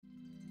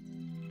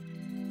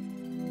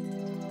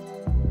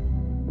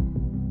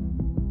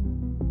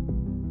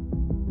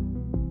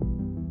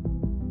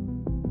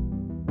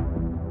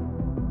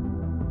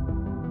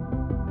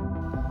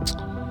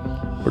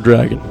We're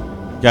dragging.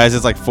 Guys,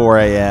 it's like 4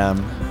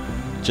 a.m.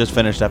 Just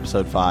finished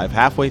episode 5.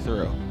 Halfway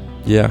through.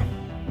 Yeah.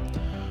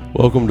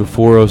 Welcome to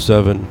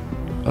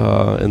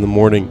 4:07 in the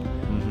morning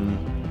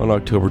on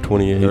October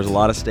 28th. There's a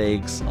lot of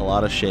steaks, a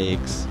lot of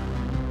shakes,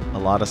 a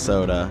lot of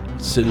soda,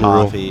 Sitting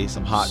coffee,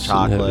 some hot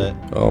chocolate.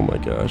 Heavy. Oh my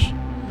gosh.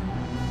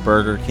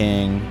 Burger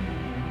King,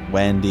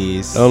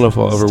 Wendy's. I don't know if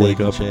I'll ever Steak wake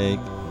and up. Shake.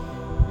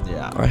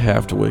 Yeah. I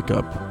have to wake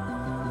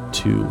up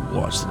to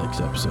watch the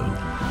next episode.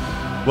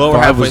 Well, we're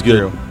 5 halfway was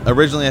good. through.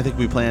 Originally, I think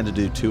we planned to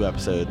do 2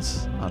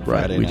 episodes on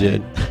Friday we night.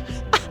 did.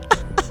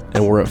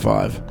 And we're at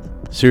 5.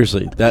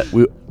 Seriously,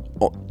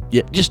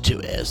 just 2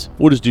 is.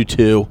 We'll just do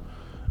 2.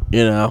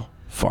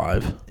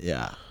 5.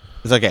 Yeah.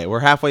 It's okay. We're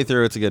halfway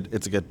through. It's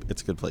a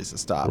good place to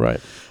stop.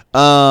 Right.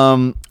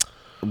 Rundown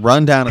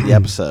of the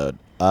episode.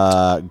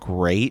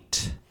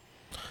 Great.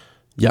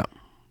 Yeah.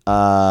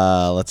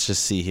 Let's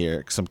just see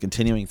here. Some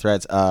continuing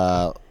threads.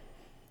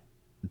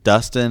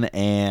 Dustin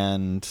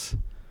and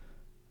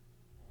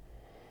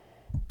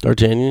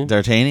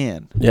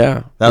D'Artagnan.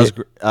 Yeah. That was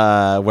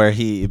where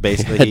he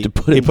basically Had to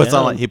put him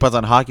down. he puts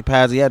on hockey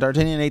pads. Yeah,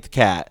 D'Artagnan ate the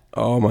cat.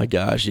 Oh my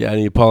gosh. Yeah, and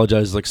he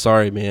apologizes like,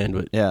 sorry, man,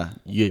 but Yeah.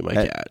 you ate my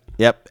cat.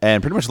 Yep,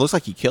 and pretty much looks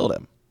like he killed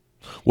him.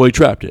 Well, he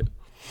trapped it.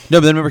 No,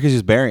 but then remember because he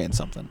was burying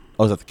something.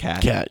 Oh, was that the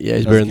cat? Cat. Yeah,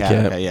 he's That was burying the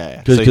cat. Okay,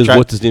 yeah. Because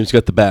what's his name's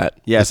got the bat.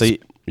 Yeah, so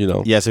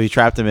he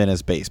trapped him in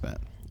his basement.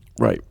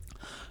 Right.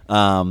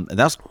 And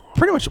that's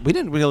pretty much. We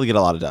didn't really get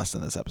a lot of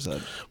Dustin this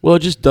episode. Well,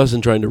 just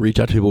Dustin trying to reach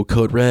out to people.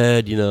 Code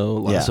Red, a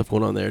lot of stuff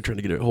going on there, trying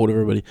to get a hold of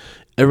everybody.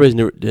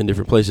 Everybody's in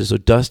different places. So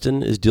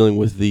Dustin is dealing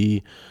with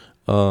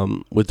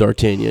with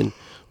D'Artagnan.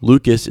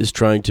 Lucas is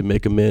trying to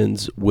make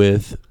amends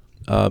with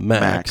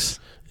Max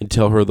and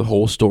tell her the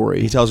whole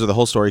story. He tells her the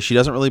whole story. She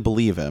doesn't really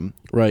believe him.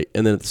 Right,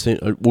 and then at the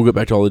same, we'll get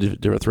back to all the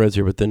different threads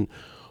here. But then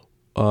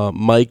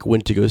Mike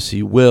went to go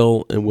see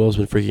Will, and Will's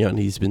been freaking out, and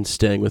he's been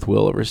staying with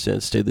Will ever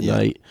since. Stayed the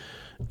night.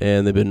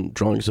 And they've been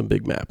drawing some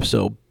big maps.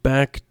 So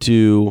back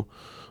to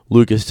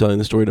Lucas telling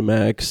the story to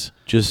Max.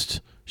 Just,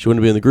 she wanted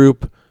to be in the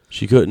group.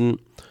 She couldn't.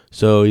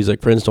 So he's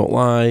like, friends don't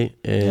lie.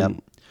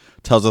 And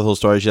tells her the whole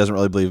story. She doesn't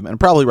really believe him. And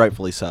probably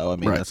rightfully so. I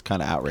mean, Right. That's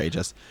kind of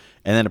outrageous.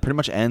 And then it pretty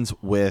much ends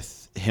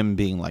with him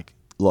being like,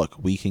 look,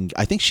 we can...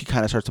 I think she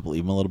kind of starts to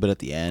believe him a little bit at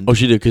the end. Oh,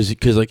 she did.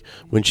 Because like,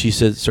 when she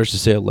starts to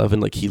say 11,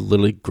 like, he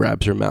literally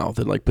grabs her mouth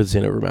and, like, puts his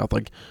hand over her mouth.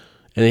 Like,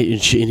 and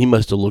he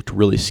must have looked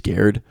really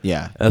scared.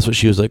 Yeah. And that's what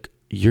she was like,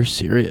 you're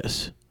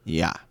serious?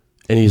 Yeah.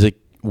 And he's like,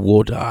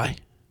 we'll die.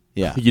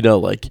 Yeah.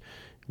 Like,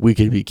 we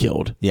could be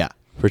killed. Yeah.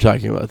 For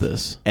talking about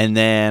this. And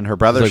then her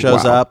brother like,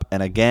 shows wow. up,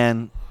 and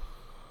again,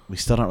 we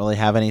still don't really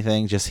have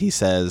anything. Just he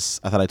says,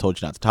 I thought I told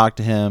you not to talk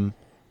to him.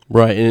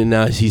 Right, and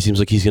now he seems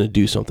like he's going to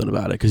do something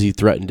about it because he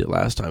threatened it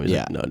last time. He's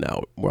Yeah. like,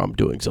 no, I'm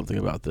doing something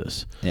about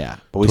this. Yeah.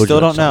 But we Told still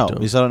you not don't to talk know. to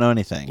him. We still don't know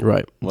anything.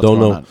 Right. What's Don't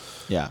going know on.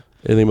 Yeah.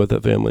 anything about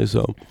that family.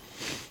 So,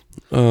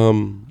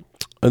 and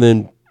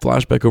then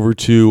flashback over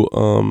to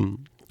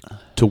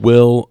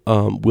Will.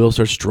 Will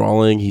starts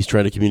drawing. He's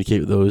trying to communicate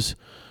with those.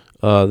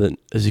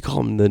 Does he call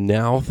them the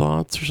now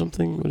thoughts or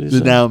something? What is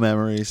The now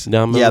memories.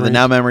 Now Yeah, the memories?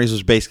 now memories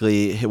was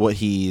basically what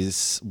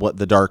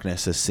the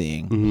darkness is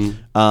seeing.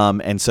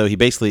 Mm-hmm. And so he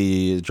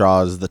basically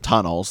draws these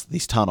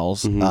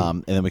tunnels. Mm-hmm.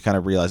 And then we kind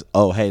of realize,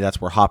 oh, hey, that's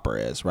where Hopper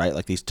is, right?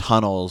 Like these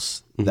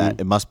tunnels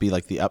that it must be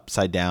like the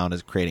upside down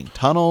is creating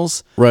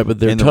tunnels. Right, but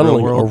they're in the real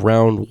tunneling world.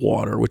 around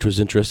water, which was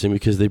interesting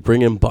because they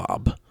bring in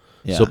Bob.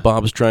 Yeah. So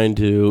Bob's trying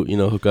to,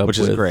 hook up Which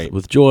is great.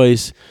 with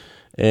Joyce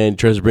and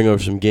tries to bring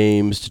over some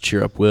games to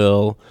cheer up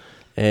Will.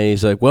 And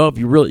he's like, well, if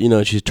you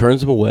really, she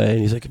turns him away.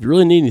 And he's like, if you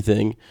really need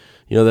anything,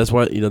 that's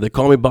why, they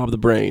call me Bob the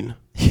Brain.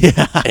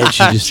 Yeah. And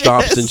she just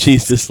stops and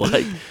she's just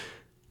like,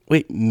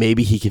 wait,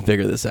 maybe he can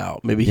figure this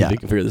out. Maybe he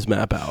can figure this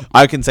map out.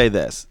 I can say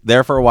this.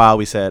 There for a while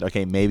we said,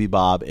 okay, maybe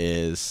Bob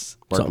is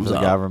working Something's for the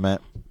up.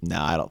 government.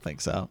 No, I don't think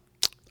so.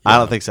 I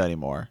don't think so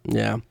anymore.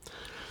 Yeah.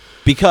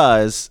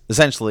 Because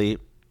essentially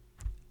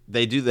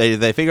they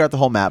figure out the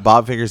whole map.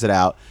 Bob figures it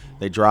out.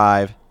 They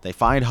drive. They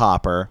find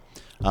Hopper.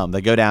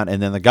 They go down,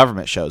 and then the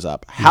government shows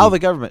up. How the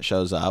government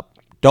shows up,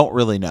 don't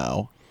really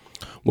know.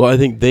 Well, I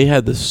think they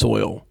had the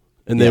soil,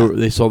 and Yeah.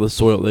 they saw the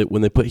soil.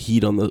 When they put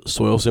heat on the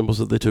soil samples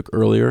that they took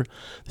earlier,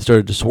 they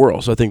started to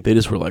swirl. So I think they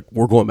just were like,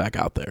 we're going back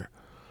out there.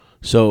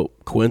 So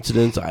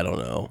coincidence? I don't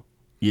know.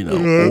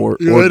 Or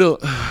I don't.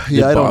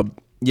 did Bob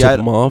tip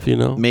them off?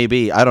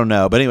 Maybe, I don't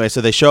know. But anyway, so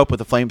they show up with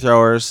the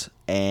flamethrowers,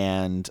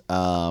 and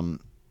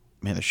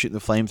they're shooting the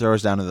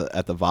flamethrowers down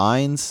at the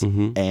vines,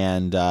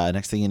 and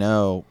next thing you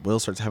know, Will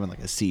starts having like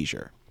a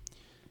seizure.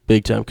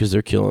 Big time, because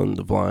they're killing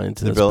the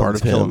blinds. And that's part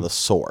of killing him. the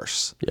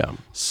source. Yeah.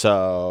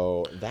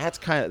 So that's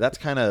kind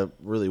of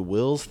really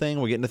Will's thing.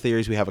 We'll get into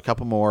theories. We have a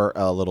couple more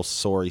little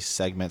story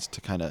segments to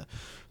kind of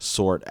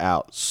sort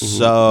out.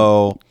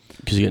 So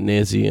because you got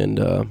Nancy and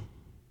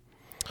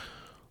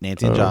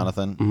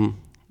Jonathan,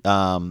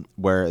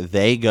 where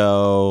they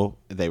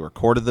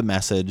recorded the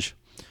message.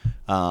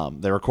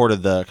 They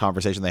recorded the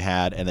conversation they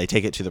had, and they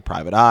take it to the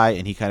private eye,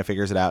 and he kind of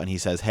figures it out, and he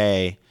says,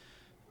 hey,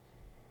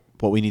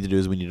 what we need to do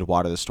is we need to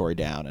water the story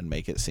down and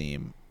make it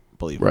seem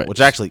believable, Right. which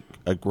is actually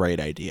a great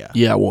idea.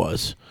 Yeah, it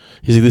was.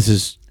 He's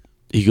like,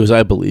 he goes,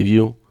 I believe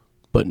you,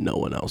 but no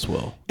one else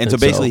will. And so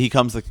basically he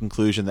comes to the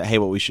conclusion that, hey,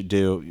 what we should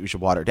do, we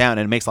should water it down.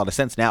 And it makes a lot of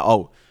sense now.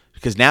 Oh,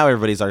 because now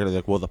everybody's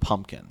like, well, the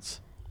pumpkins.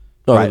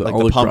 Right? Like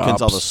all the pumpkins,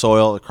 crops. all the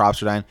soil, the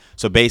crops are dying.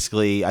 So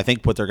basically, I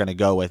think what they're going to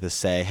go with is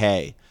say,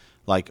 hey,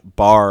 like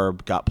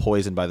Barb got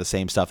poisoned by the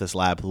same stuff this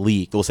lab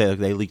leaked. We'll say like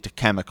they leaked a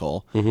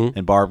chemical,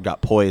 and Barb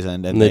got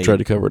poisoned, and they tried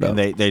to cover it up.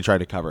 And they tried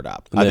to cover it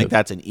up. I think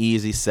that's an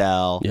easy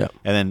sell. Yeah.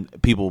 And then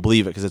people will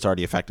believe it because it's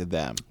already affected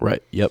them.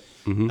 Right. Yep.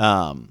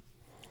 Mm-hmm.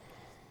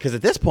 Because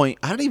at this point,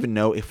 I don't even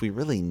know if we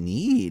really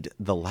need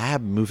the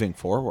lab moving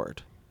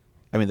forward.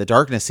 I mean, the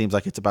darkness seems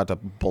like it's about to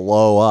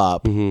blow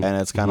up, and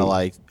it's kind of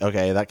like,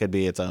 okay, that could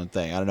be its own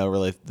thing. I don't know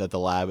really that the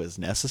lab is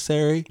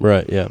necessary.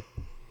 Right. Yeah.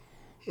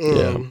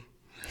 Yeah.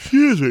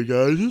 Excuse me,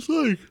 guys. It's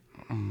like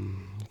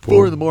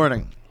 4 in the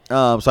morning.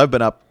 So I've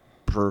been up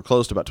for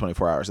close to about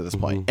 24 hours at this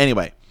point.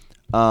 Anyway,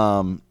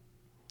 and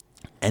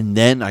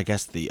then I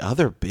guess the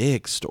other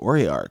big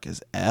story arc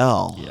is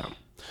Elle. Yeah.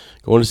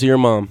 Going to see her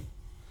mom.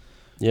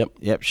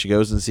 Yep. She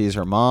goes and sees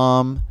her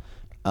mom.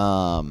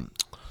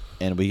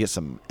 And we get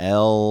some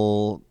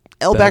Elle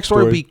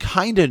backstory we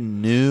kind of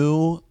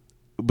knew,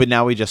 but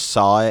now we just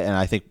saw it, and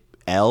I think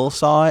Elle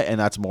saw it, and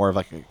that's more of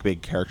like a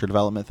big character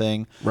development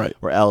thing. Right.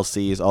 Where Elle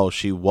sees,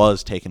 she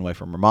was taken away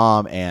from her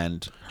mom,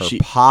 and her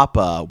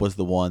papa was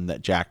the one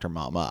that jacked her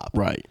mom up.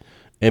 Right.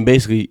 And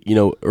basically,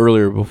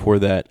 earlier before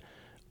that,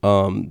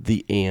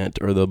 the aunt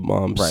or the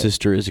mom's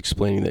sister is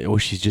explaining that,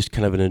 she's just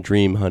kind of in a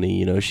dream,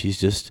 honey. She's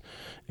just,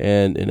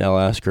 and Elle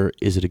asks her,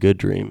 is it a good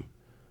dream?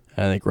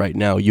 And I think right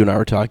now, you and I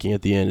were talking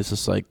at the end, it's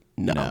just like,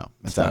 no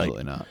it's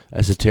absolutely not.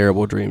 That's a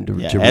terrible dream.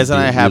 Ez and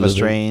I have a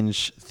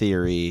strange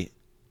theory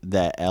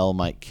that Elle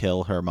might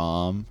kill her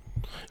mom.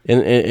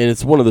 And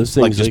it's one of those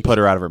things. Like just put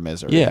her out of her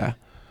misery. Yeah.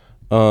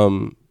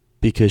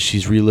 Because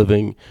she's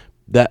reliving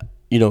that,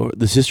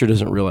 the sister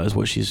doesn't realize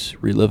what she's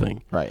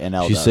reliving. Right. And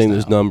Elle she's does saying now.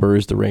 those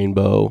numbers, the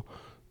rainbow,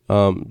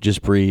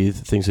 just breathe,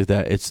 things like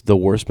that. It's the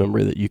worst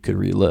memory that you could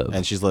relive.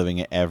 And she's living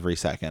it every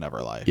second of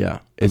her life. Yeah.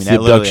 It's the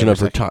abduction of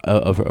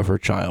her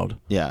child.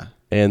 Yeah.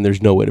 And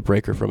there's no way to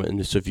break her from it.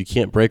 And so if you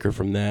can't break her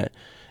from that,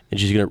 and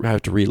she's going to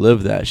have to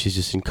relive that, she's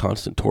just in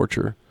constant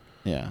torture.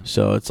 Yeah.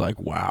 So it's like,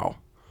 wow.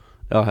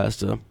 Elle has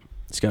to,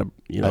 it's got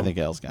to, I think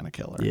Elle's going to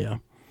kill her. Yeah.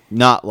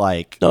 Not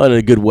like. No, in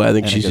a good way. I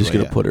think she's just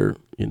going to yeah. put her,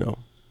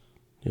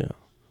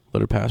 let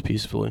her pass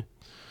peacefully.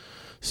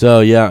 So,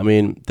 yeah, I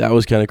mean, that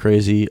was kind of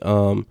crazy.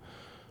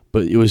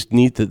 But it was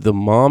neat that the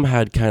mom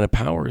had kind of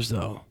powers,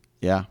 though.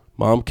 Yeah.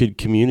 Mom could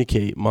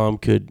communicate. Mom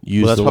could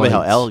use that's the probably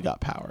lights. how Elle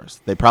got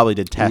powers. They probably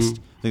did test.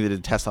 I think they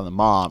did tests on the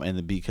mom,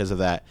 and because of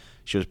that,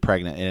 she was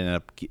pregnant and ended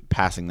up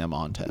passing them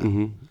on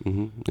to.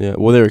 Yeah.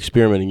 Well, they were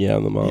experimenting,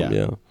 on the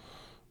mom,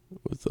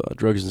 with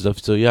drugs and stuff.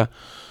 So, yeah.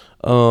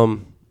 Oh,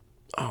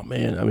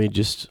 man. I mean,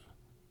 just,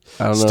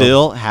 I don't know.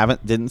 Still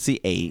didn't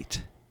see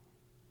 8.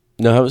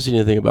 No, I haven't seen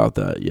anything about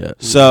that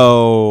yet.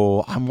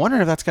 So I'm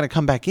wondering if that's going to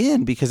come back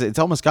in, because it's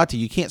almost got to,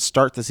 you can't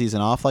start the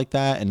season off like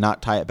that and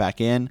not tie it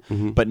back in.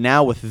 But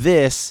now with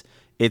this,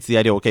 it's the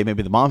idea, okay,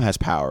 maybe the mom has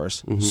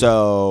powers.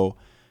 So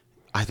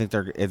I think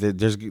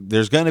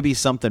there's going to be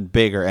something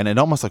bigger, and it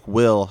almost like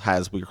Will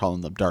has, we call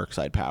them the dark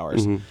side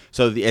powers.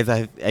 So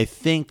I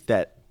think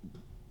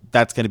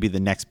that's going to be the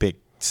next big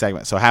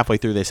segment. So halfway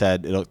through, they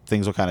said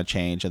things will kind of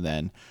change, and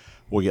then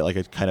we'll get like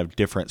a kind of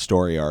different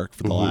story arc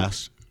for the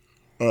last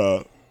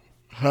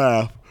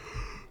half.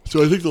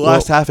 So I think the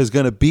last half is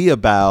going to be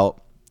about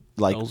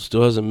like. Elle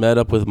still hasn't met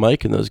up with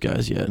Mike and those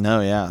guys yet.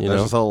 No, yeah,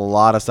 there's just a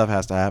lot of stuff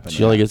has to happen.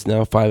 She only gets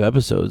now 5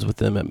 episodes with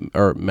them,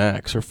 or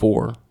max, or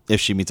 4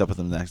 if she meets up with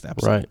them the next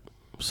episode. Right.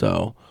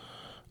 So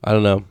I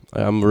don't know.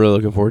 I'm really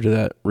looking forward to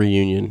that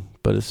reunion,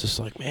 but it's just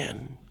like,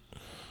 man,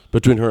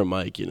 between her and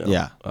Mike,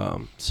 Yeah.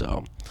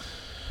 So,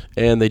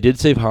 and they did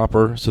save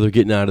Hopper, so they're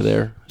getting out of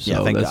there. So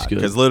Yeah, thank that's God. good.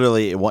 Because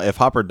literally, if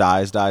Hopper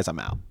dies, I'm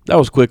out. That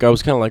was quick. I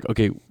was kind of like,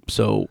 okay,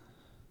 so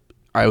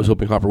I was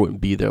hoping Hopper wouldn't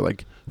be there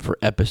like for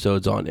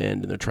episodes on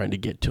end, and they're trying to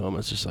get to him.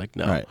 It's just like,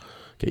 no. Right.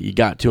 Okay, you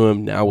got to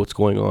him. Now what's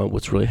going on?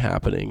 What's really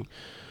happening?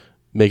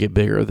 Make it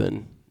bigger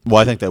than.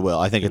 Well, I think they will.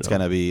 I think it's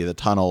going to be the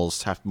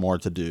tunnels have more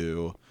to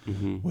do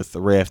with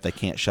the rift. They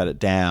can't shut it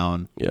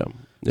down. Yeah.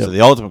 So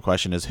the ultimate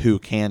question is, who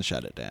can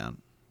shut it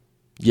down?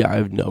 Yeah, I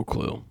have no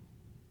clue.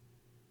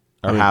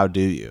 Or how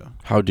do you?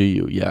 How do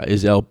you? Yeah.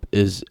 Is Elle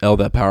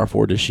that powerful,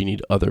 or does she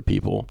need other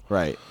people?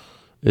 Right.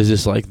 Is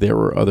this like there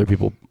were other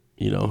people,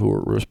 who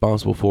were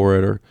responsible for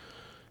it, or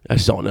I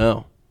just don't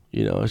know.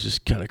 It's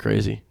just kind of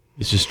crazy.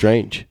 It's just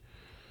strange.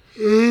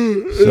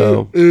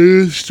 So it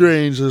is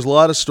strange. There's a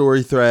lot of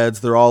story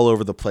threads. They're all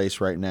over the place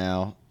right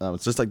now.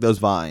 It's just like those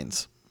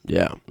vines.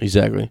 Yeah,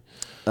 exactly.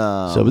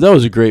 But that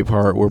was a great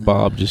part where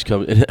Bob just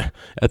comes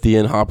at the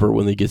end. Hopper,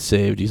 when they get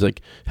saved, he's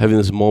like having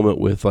this moment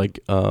with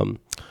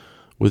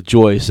with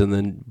Joyce, and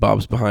then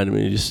Bob's behind him,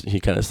 and he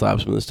kind of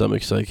slaps him in the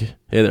stomach. He's like,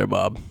 "Hey there,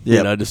 Bob."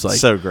 Yeah, just like,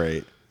 so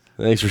great.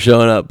 Thanks for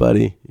showing up,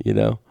 buddy.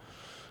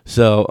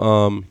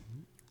 So,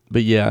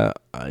 but yeah,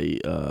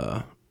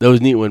 that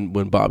was neat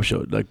when Bob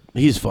showed. Like,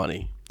 he's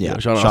funny. Yeah, You know,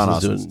 Sean Sean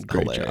Austin's Austin's doing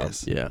a great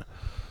hilarious. job. Yeah.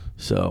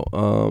 So,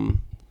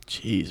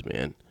 jeez,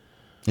 man.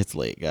 It's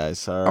late, guys.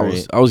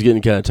 Sorry. I was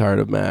getting kind of tired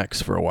of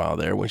Max for a while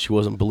there when she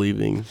wasn't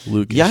believing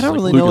Lucas. Yeah, I don't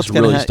really know Lucas what's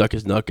gonna really stuck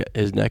his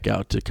neck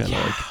out to kind of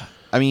like.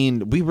 I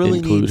mean, we really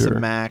include need her.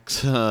 some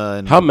Max.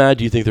 And, How mad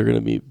do you think they're going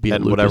to be at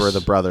and Lucas? whatever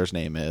the brother's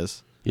name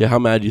is. Yeah, how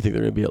mad do you think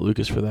they're going to be at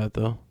Lucas for that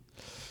though?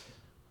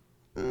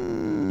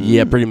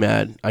 Yeah, pretty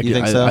mad.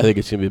 Think so? I think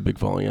it's going to be a big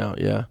falling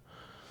out. Yeah.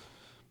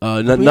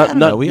 I don't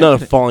know.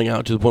 Not a falling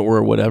out to the point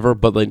where whatever,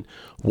 but like,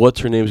 what's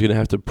her name's going to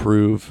have to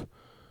prove?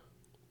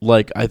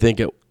 Like, I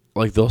think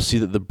they'll see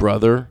that the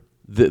brother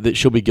that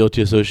she'll be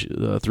guilty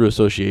through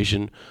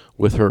association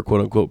with her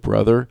quote unquote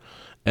brother,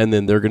 and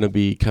then they're going to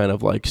be kind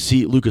of like,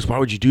 see, Lucas, why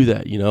would you do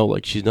that? You know,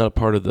 like she's not a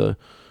part of the,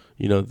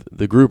 you know,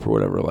 the group or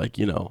whatever. Like,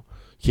 you know,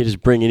 you can't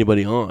just bring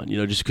anybody on. You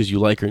know, just because you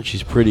like her and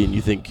she's pretty and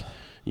you think,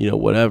 you know,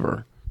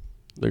 whatever.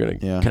 They're going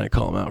to kind of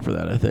call him out for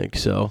that, I think.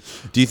 So,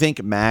 do you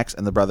think Max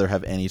and the brother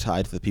have any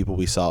tie to the people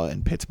we saw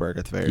in Pittsburgh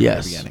at the very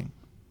beginning?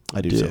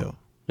 I do too.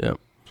 Yep.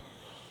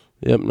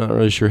 Yep. Not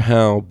really sure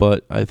how,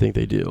 but I think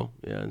they do.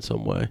 Yeah, in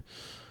some way.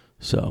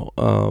 So,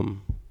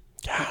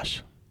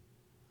 gosh.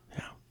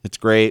 Yeah. It's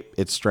great.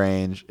 It's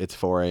strange. It's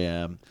 4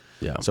 a.m.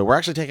 Yeah. So we're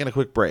actually taking a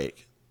quick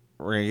break.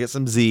 We're going to get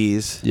some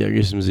Z's. Yeah,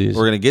 get some Z's.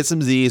 We're going to get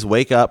some Z's,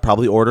 wake up,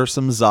 probably order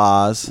some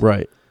Zaws.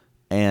 Right.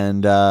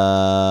 And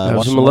have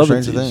watch some some more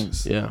 11 Stranger Z's.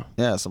 Things. Yeah.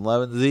 Yeah, some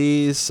 11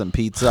 Z's, some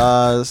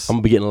pizzas. I'm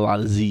going to be getting a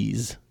lot of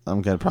Z's.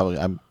 I'm probably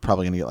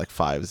going to get like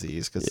 5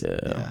 Z's.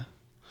 Yeah.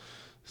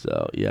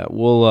 So, yeah,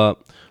 we'll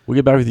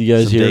get back with you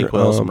guys some here.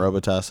 Dayquil, some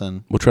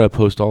Robitussin. We'll try to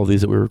post all of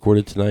these that we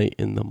recorded tonight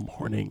in the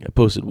morning. I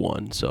posted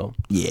one, so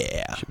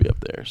yeah, should be up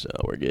there. So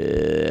we're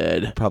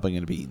good. Probably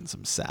going to be eating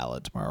some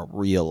salad tomorrow.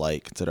 Real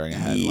light, considering I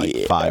had like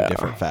 5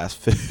 different fast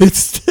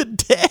foods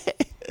today.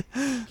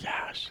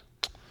 Gosh,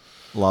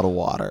 a lot of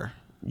water.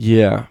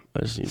 Yeah, I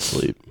just need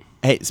sleep.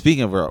 Hey,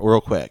 speaking of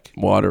real quick,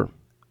 water.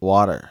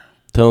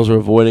 Tell us we're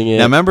avoiding it.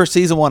 Now, remember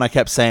season 1? I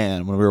kept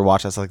saying when we were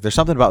watching, I was like, "There's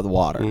something about the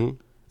water." Mm-hmm.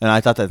 And I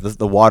thought that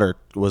the water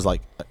was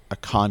like a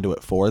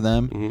conduit for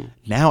them. Mm-hmm.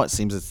 Now it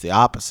seems it's the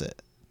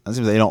opposite. It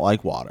seems they don't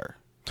like water.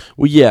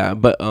 Well, yeah,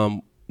 but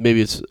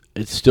maybe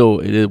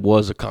it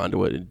was a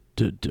conduit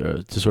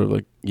to sort of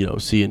like, you know,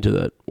 see into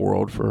that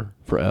world for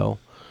Elle.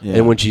 Yeah.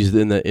 And when she's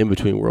in the in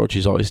between world,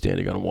 she's always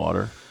standing on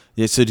water.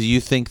 Yeah. So do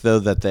you think though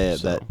that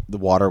that the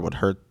water would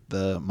hurt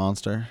the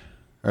monster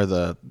or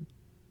the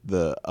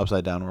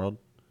upside down world?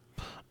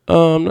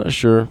 I'm not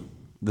sure.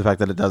 The fact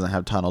that it doesn't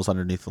have tunnels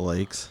underneath the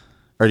lakes.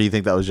 Or do you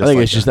think that was just? I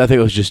think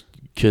it was just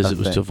because it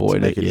was to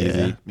avoid it.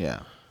 Easy.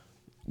 Yeah.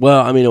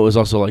 Well, I mean, it was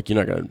also like you're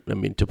not gonna. I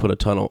mean, to put a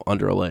tunnel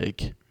under a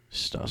lake,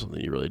 it's just not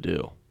something you really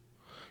do.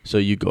 So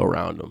you go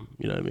around them.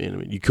 You know what I mean? I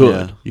mean, you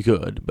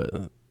could, but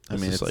I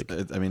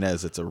mean,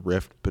 as it's a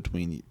rift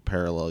between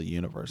parallel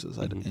universes.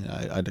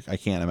 Mm-hmm. I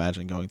can't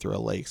imagine going through a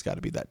lake's got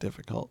to be that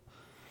difficult.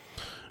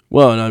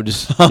 Well, and I'm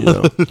just, you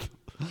know,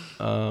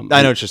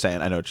 I know what you're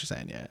saying.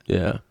 Yeah.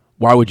 Yeah.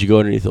 Why would you go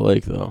underneath the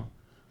lake though?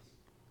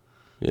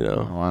 You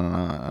know, I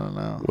don't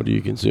know. What are you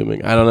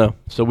consuming? I don't know.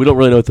 So we don't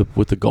really know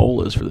what the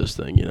goal is for this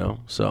thing, you know.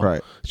 So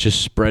it's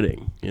just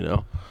spreading, you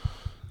know.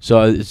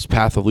 So it's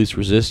path of least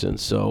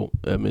resistance. So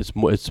I mean,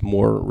 it's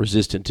more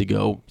resistant to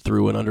go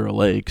through and under a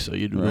lake. So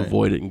you'd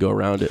avoid it and go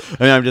around it.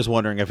 I mean, I'm just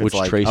wondering if it's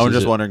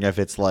wondering if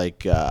it's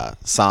like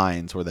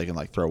signs where they can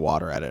like throw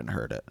water at it and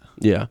hurt it.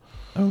 Yeah,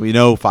 we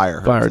know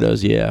fire. Fire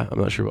does. Yeah, I'm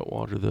not sure about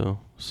water though.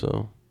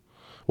 So,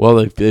 well,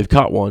 they've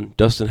caught one.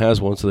 Dustin has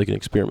one, so they can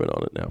experiment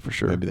on it now for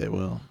sure. Maybe they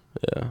will.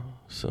 Yeah,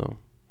 so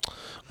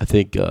I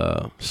think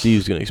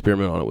Steve's going to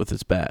experiment on it with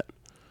his bat.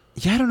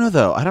 Yeah, I don't know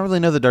though. I don't really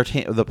know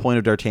the point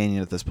of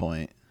D'Artagnan at this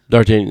point.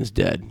 D'Artagnan's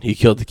dead. He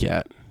killed the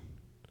cat.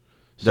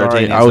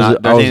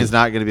 D'Artagnan's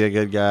not going to be a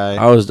good guy.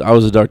 I was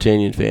a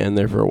D'Artagnan fan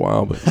there for a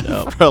while, but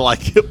no. For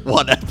like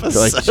one episode. For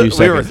like 2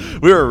 seconds.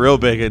 We were real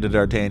big into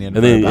D'Artagnan.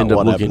 And then he ended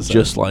up looking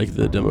just like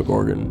the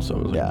Demogorgon. So I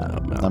was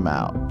like, I'm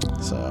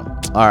out. So,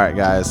 all right,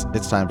 guys,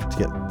 it's time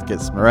to get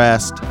some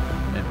rest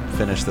and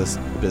finish this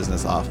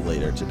business off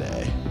later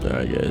today. All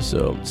right, guys.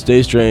 So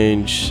stay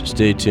strange,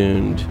 stay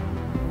tuned,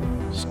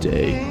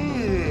 stay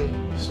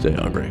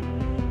hungry.